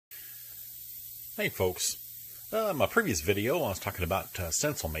Hey folks, my previous video I was talking about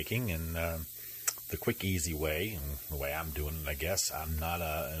stencil making and the quick easy way, and the way I'm doing it. I guess I'm not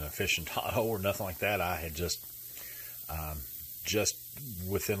an aficionado or nothing like that. I had just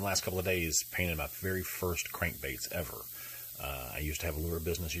within the last couple of days painted my very first crankbaits ever. I used to have a lure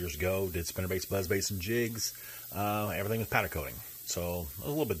business years ago, did spinnerbaits, buzzbaits, and jigs. Everything was powder coating, so a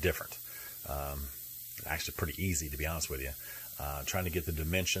little bit different. Actually pretty easy, to be honest with you. Trying to get the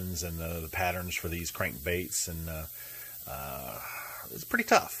dimensions and the patterns for these crankbaits, and it's pretty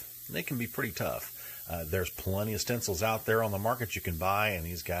tough. They can be pretty tough. There's plenty of stencils out there on the market you can buy, and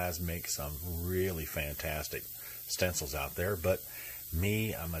these guys make some really fantastic stencils out there. But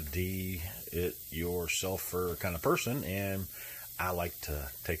me, I'm a do-it-yourselfer kind of person, and I like to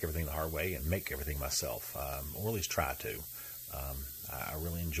take everything the hard way and make everything myself, or at least try to. I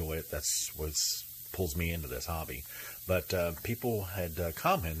really enjoy it. That's what pulls me into this hobby. But people had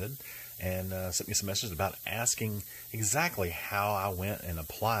commented and sent me some messages about asking exactly how I went and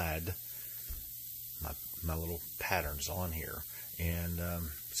applied my little patterns on here. And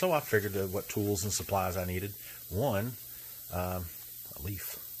so I figured what tools and supplies I needed. One, a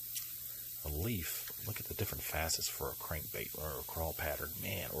leaf. A leaf. Look at the different facets for a crankbait or a crawl pattern,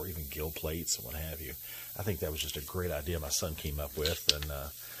 man, or even gill plates and what have you. I think that was just a great idea my son came up with, and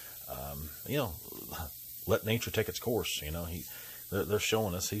you know, let nature take its course. You know, he's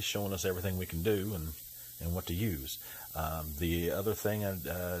showing us everything we can do and what to use. The other thing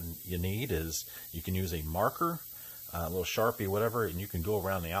you need is you can use a marker, a little Sharpie, whatever, and you can go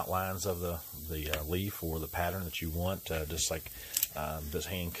around the outlines of the leaf or the pattern that you want, just like this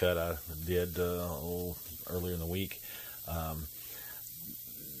hand cut I did earlier in the week.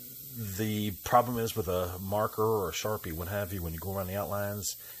 The problem is with a marker or a Sharpie, what have you, when you go around the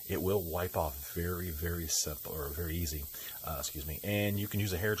outlines, it will wipe off very, very simple, or very easy, excuse me. And you can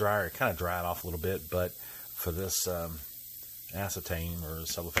use a hair dryer, kind of dry it off a little bit, but for this acetane or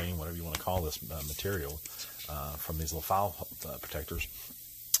cellophane, whatever you want to call this material, from these little file protectors,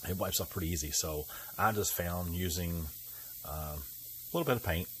 it wipes off pretty easy. So I just found using a little bit of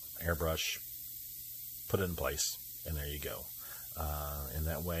paint, airbrush, put it in place, and there you go. And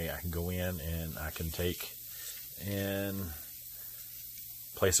that way I can go in and I can take and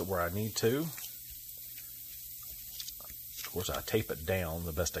place it where I need to. Of course, I tape it down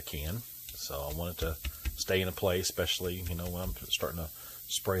the best I can, so I want it to stay in place, especially, you know, when I'm starting to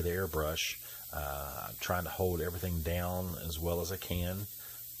spray the airbrush. I'm trying to hold everything down as well as I can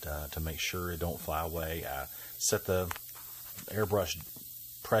to make sure it don't fly away. I set the airbrush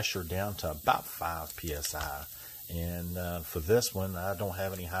pressure down to about 5 psi. And for this one, I don't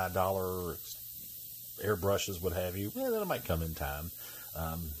have any high dollar airbrushes, what have you. Well, that might come in time.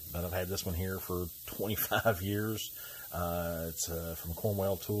 But I've had this one here for 25 years. It's from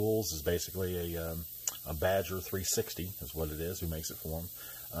Cornwell Tools. It's basically a Badger 360 is what it is. Who makes it for them?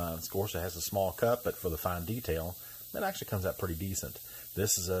 Of course, it has a small cut, but for the fine detail, that actually comes out pretty decent.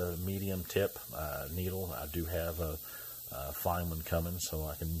 This is a medium tip needle. I do have a fine one coming, so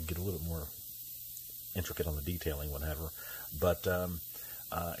I can get a little bit more intricate on the detailing, whatever. But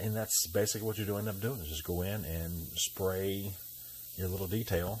and that's basically what you end up doing, is just go in and spray your little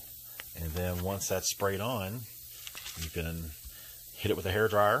detail, and then once that's sprayed on, you can hit it with a hair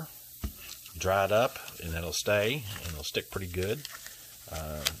dryer, dry it up, and it'll stay, and it'll stick pretty good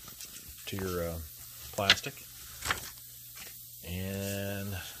to your plastic,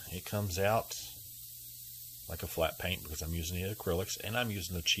 and it comes out like a flat paint, because I'm using the acrylics, and I'm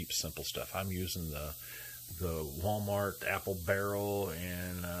using the cheap, simple stuff. I'm using the Walmart Apple Barrel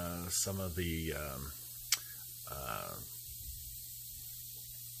and some of the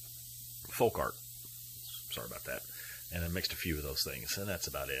folk art. Sorry about that. And I mixed a few of those things, and that's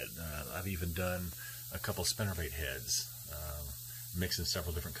about it. I've even done a couple spinnerbait heads, mixing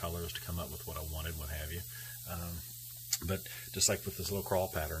several different colors to come up with what I wanted, what have you. But just like with this little crawl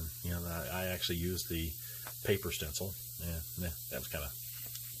pattern, you know, I actually used the paper stencil. Yeah, that was kind of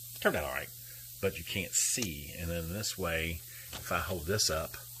turned out all right, but you can't see. And then this way, if I hold this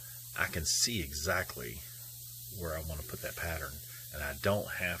up, I can see exactly where I want to put that pattern, and I don't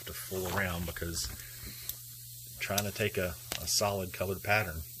have to fool around, because trying to take a solid colored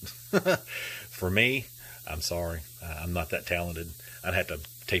pattern for me, I'm sorry, I'm not that talented. I'd have to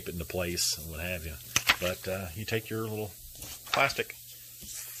tape it into place and what have you. But you take your little plastic,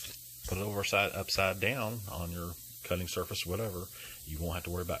 put it upside down on your cutting surface, whatever. You won't have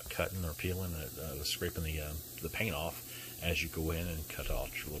to worry about cutting or peeling it, scraping the paint off as you go in and cut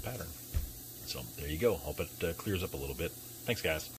out your little pattern. So there you go. Hope it clears up a little bit. Thanks, guys.